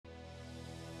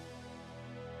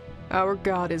Our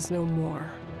god is no more.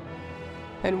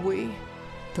 And we,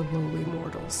 the lowly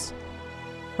mortals,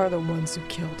 are the ones who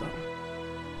killed him.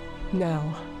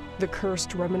 Now, the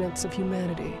cursed remnants of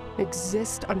humanity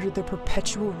exist under the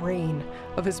perpetual reign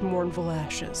of his mournful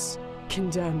ashes,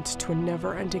 condemned to a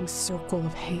never-ending circle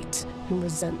of hate and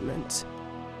resentment.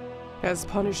 As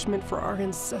punishment for our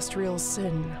ancestral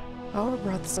sin, our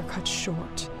breaths are cut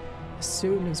short as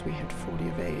soon as we hit 40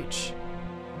 of age.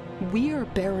 We are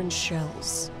barren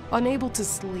shells, unable to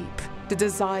sleep, to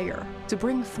desire, to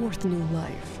bring forth new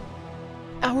life.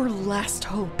 Our last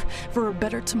hope for a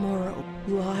better tomorrow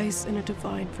lies in a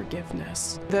divine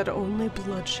forgiveness that only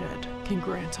bloodshed can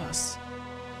grant us.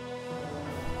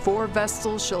 4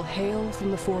 Vestals shall hail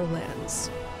from the 4 lands.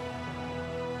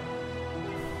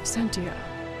 Sentia,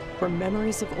 where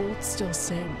memories of old still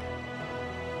sing.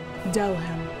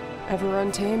 Delhem, ever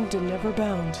untamed and never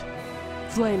bound.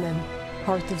 Flamen,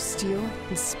 hearth of steel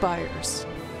and spires.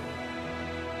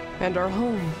 And our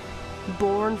home,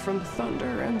 born from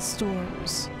thunder and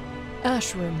storms,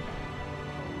 Ashram.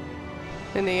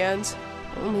 In the end,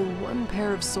 only one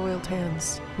pair of soiled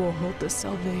hands will hold the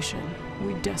salvation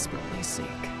we desperately seek.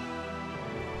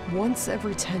 Once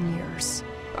every 10 years,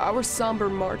 our somber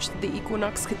march to the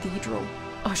Equinox Cathedral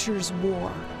ushers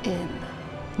war in.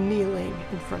 Kneeling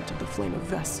in front of the flame of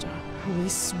Vesta, we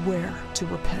swear to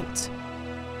repent.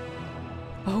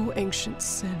 O ancient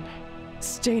sin,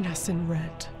 stain us in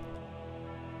red,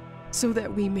 so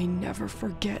that we may never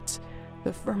forget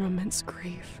the firmament's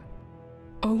grief.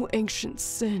 O ancient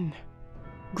sin,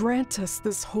 grant us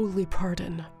this holy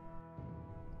pardon,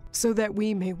 so that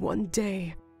we may one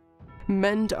day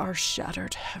mend our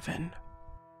shattered heaven.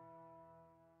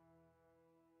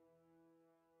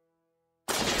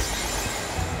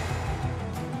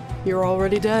 You're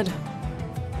already dead.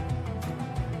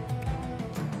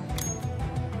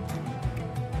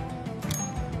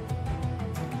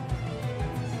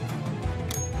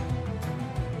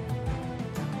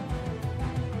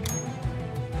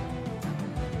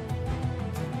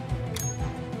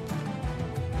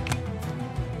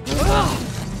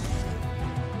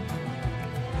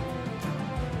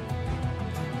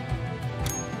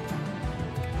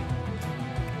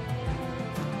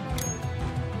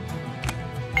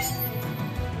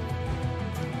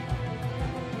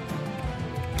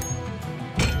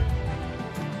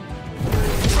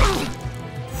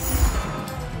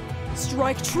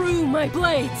 Strike true, my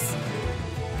blades!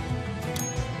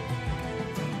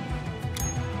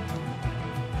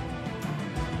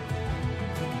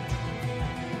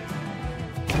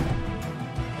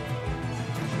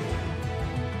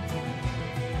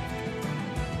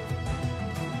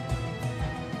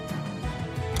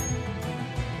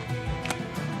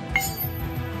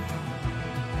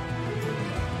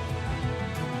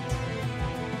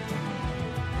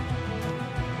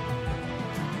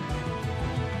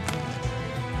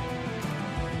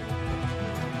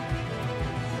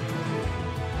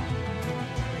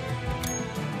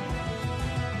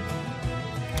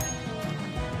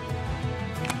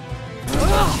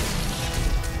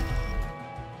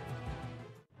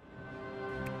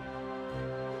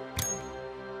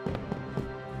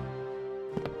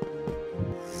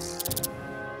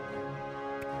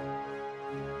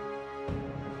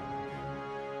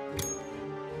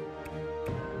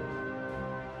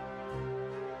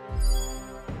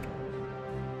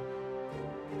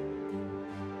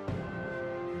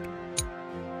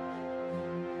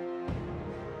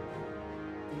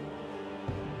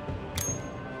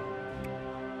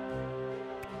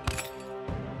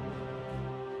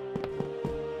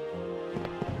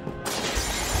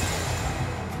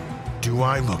 Do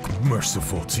I look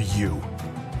merciful to you?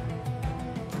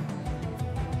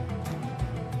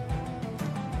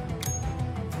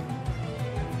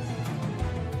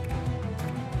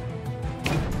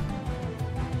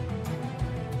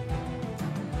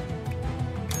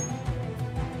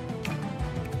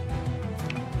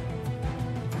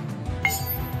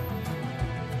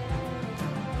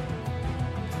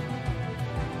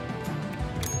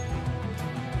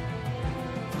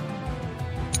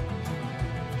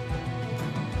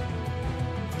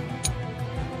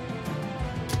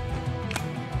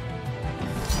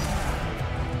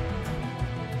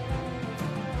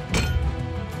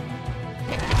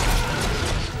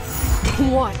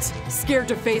 What? Scared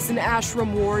to face an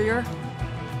Ashram warrior?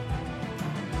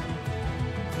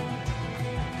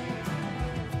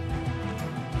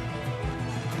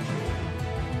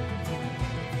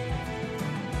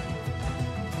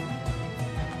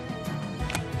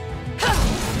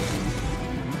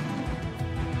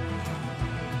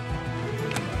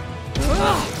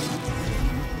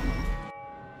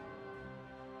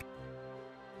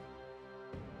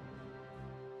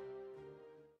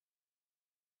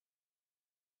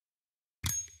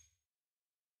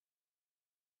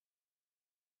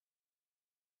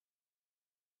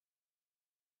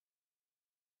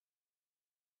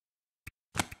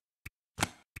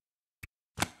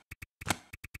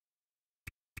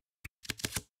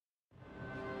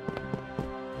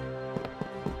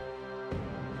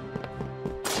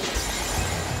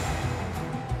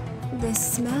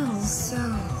 This smells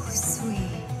so sweet.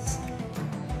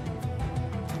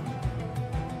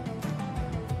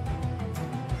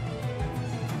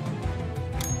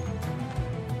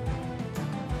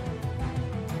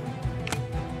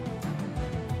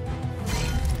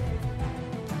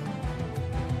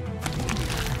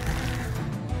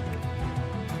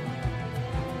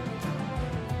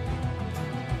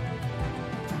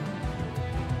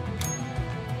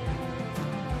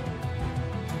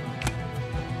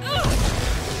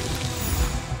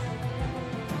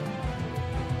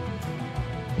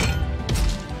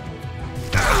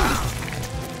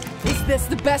 Is this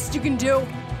the best you can do?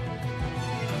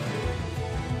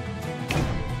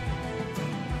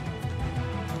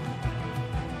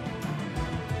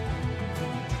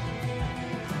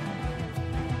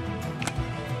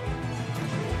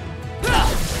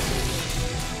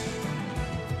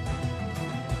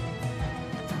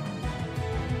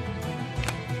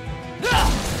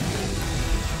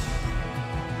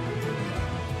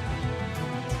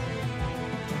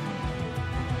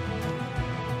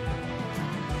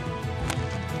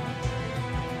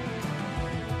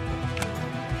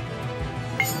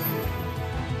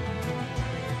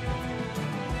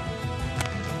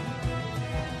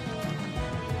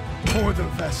 For the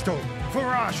Vestal, for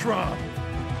Ashram!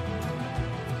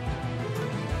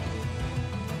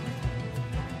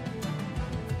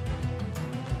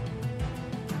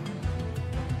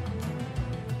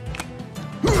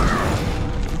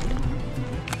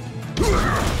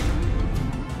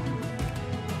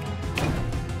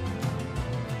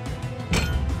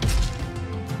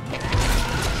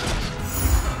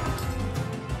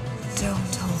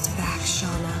 Don't hold back,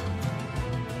 Shauna.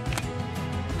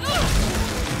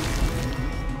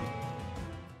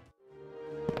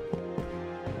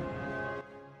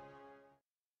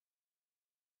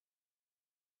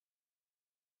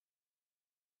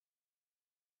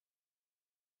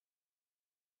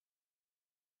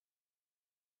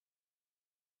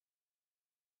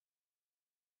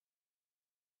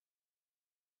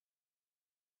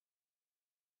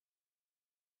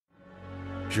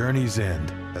 Journey's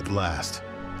end, at last.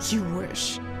 You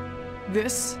wish.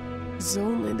 This is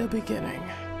only the beginning.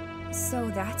 So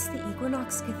that's the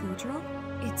Equinox Cathedral?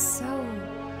 It's so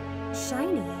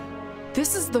shiny.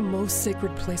 This is the most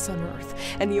sacred place on Earth,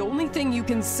 and the only thing you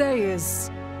can say is,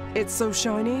 it's so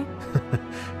shiny.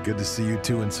 Good to see you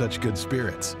two in such good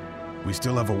spirits. We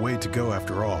still have a way to go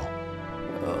after all.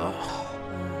 Ugh.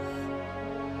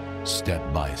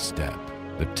 Step by step,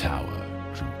 the tower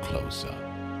drew closer.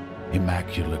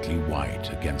 Immaculately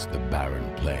white against the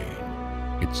barren plain,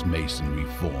 its masonry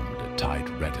formed a tight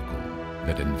reticle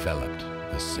that enveloped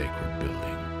the sacred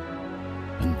building.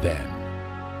 And then,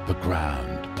 the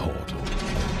grand portal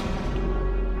opened.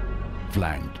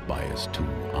 Flanked by his two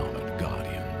armored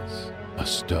guardians, a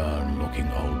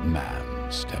stern-looking old man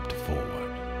stepped forward.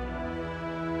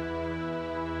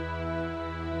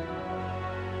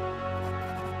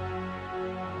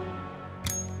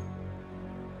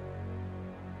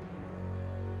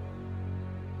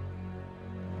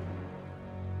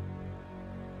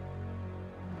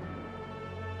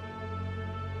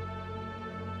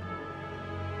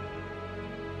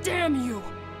 Damn you!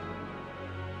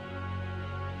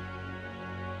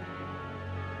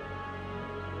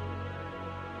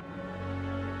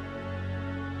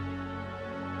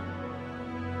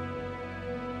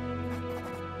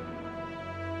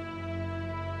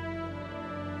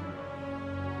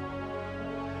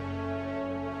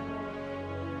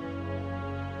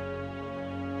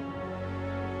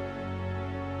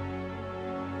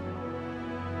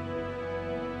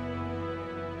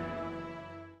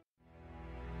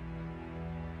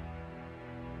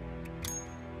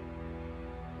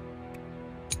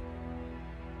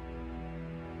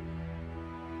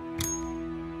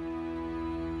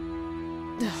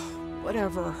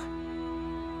 Whatever.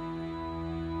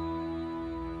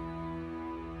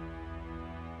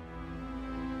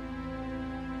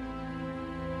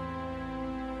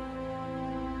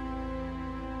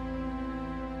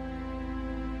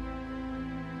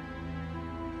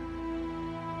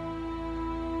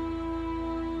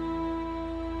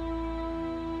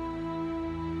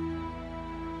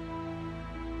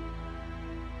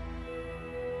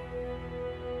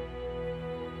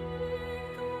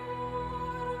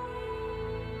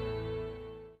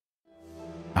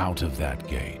 Out of that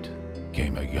gate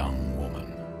came a young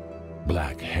woman,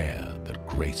 black hair that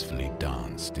gracefully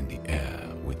danced in the air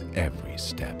with every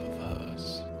step of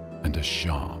hers, and a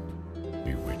sharp,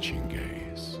 bewitching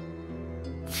gaze.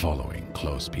 Following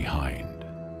close behind,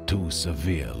 two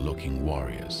severe-looking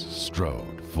warriors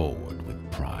strode forward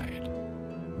with pride.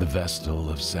 The Vestal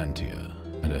of Sentia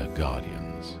and her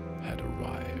guardians had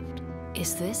arrived.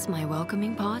 Is this my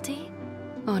welcoming party?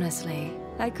 Honestly,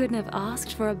 I couldn't have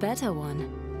asked for a better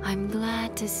one. I'm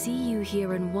glad to see you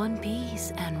here in one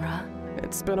piece, Enra.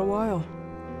 It's been a while,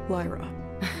 Lyra.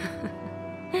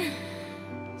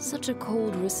 Such a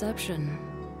cold reception.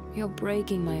 You're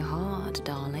breaking my heart,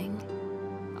 darling.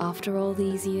 After all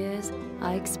these years,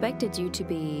 I expected you to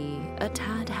be a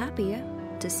tad happier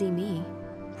to see me.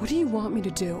 What do you want me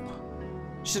to do?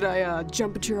 Should I,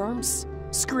 jump into your arms?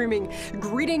 Screaming,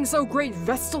 "Greetings, O great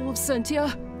Vestal of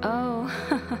Sentia"? Oh,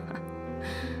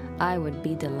 I would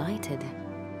be delighted.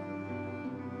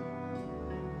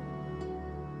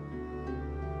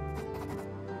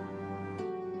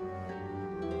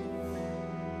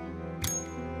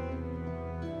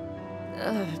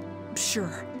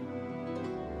 Sure.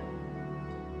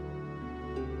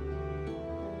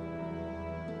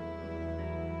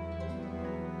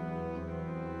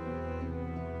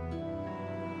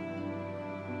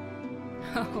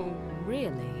 Oh,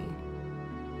 really?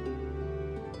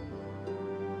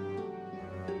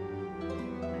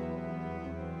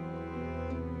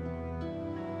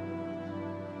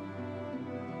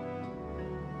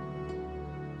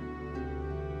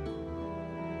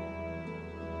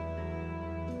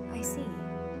 I see.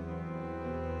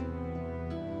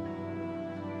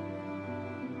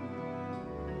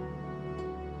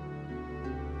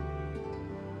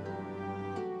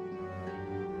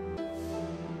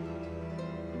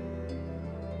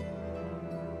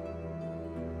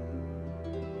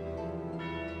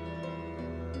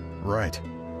 Right.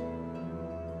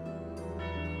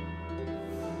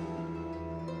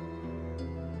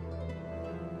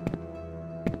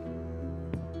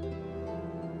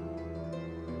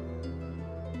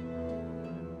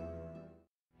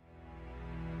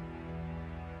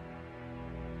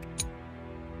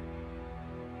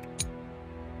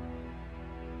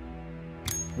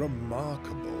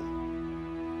 Remarkable.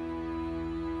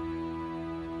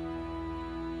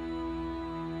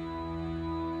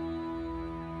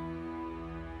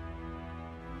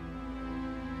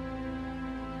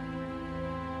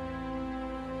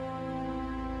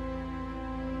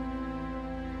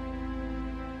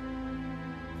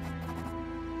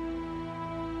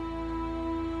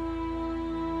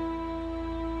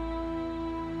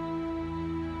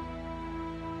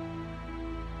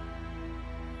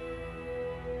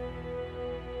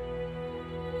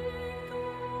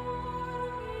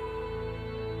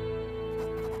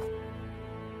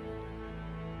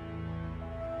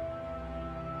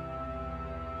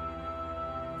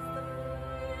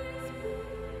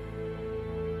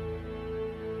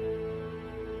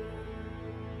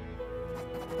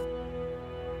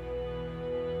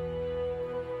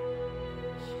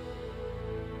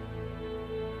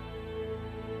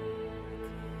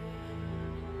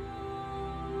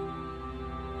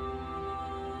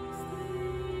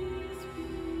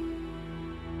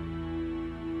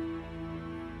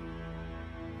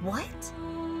 What?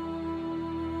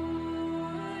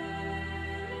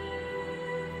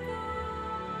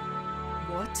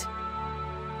 What?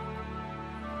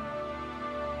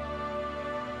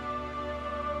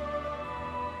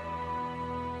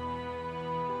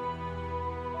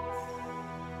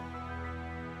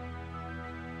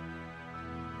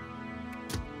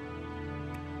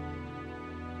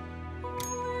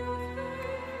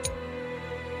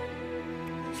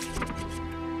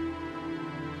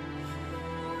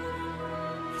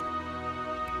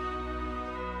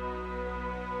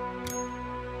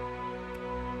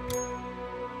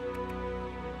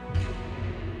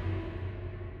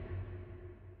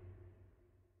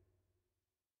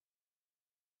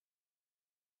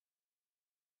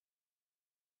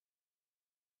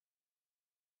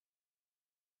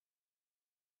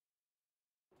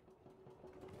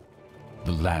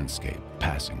 The landscape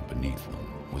passing beneath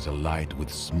them was alight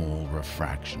with small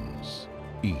refractions,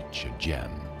 each a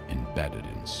gem embedded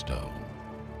in stone.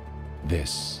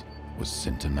 This was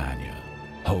Sintamania,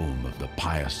 home of the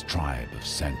pious tribe of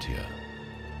Sentia,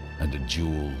 and a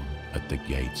jewel at the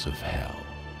gates of hell.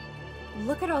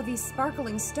 Look at all these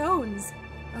sparkling stones.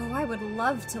 Oh, I would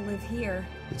love to live here.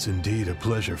 It's indeed a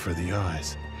pleasure for the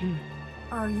eyes.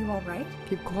 Are you all right?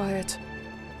 Keep quiet.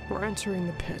 We're entering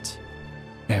the pit.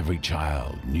 Every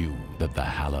child knew that the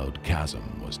hallowed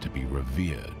chasm was to be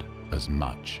revered as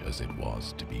much as it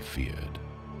was to be feared.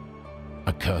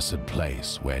 A cursed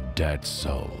place where dead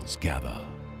souls gather,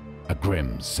 a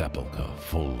grim sepulchre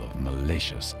full of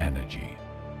malicious energy,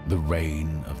 the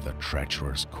reign of the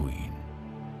treacherous queen.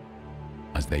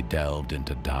 As they delved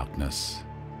into darkness,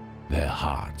 their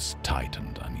hearts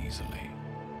tightened uneasily.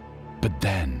 But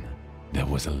then there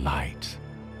was a light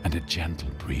and a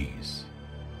gentle breeze.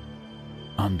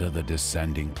 Under the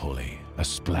descending pulley, a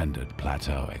splendid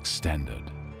plateau extended,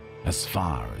 as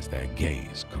far as their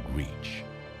gaze could reach.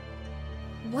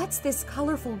 What's this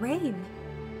colorful rain?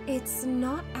 It's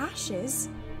not ashes.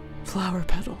 Flower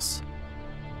petals.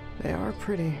 They are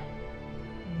pretty,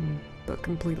 but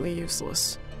completely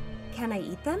useless. Can I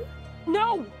eat them?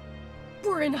 No!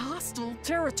 We're in hostile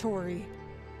territory.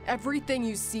 Everything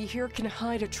you see here can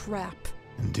hide a trap.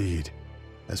 Indeed.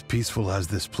 As peaceful as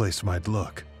this place might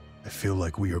look, I feel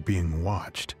like we are being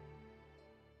watched.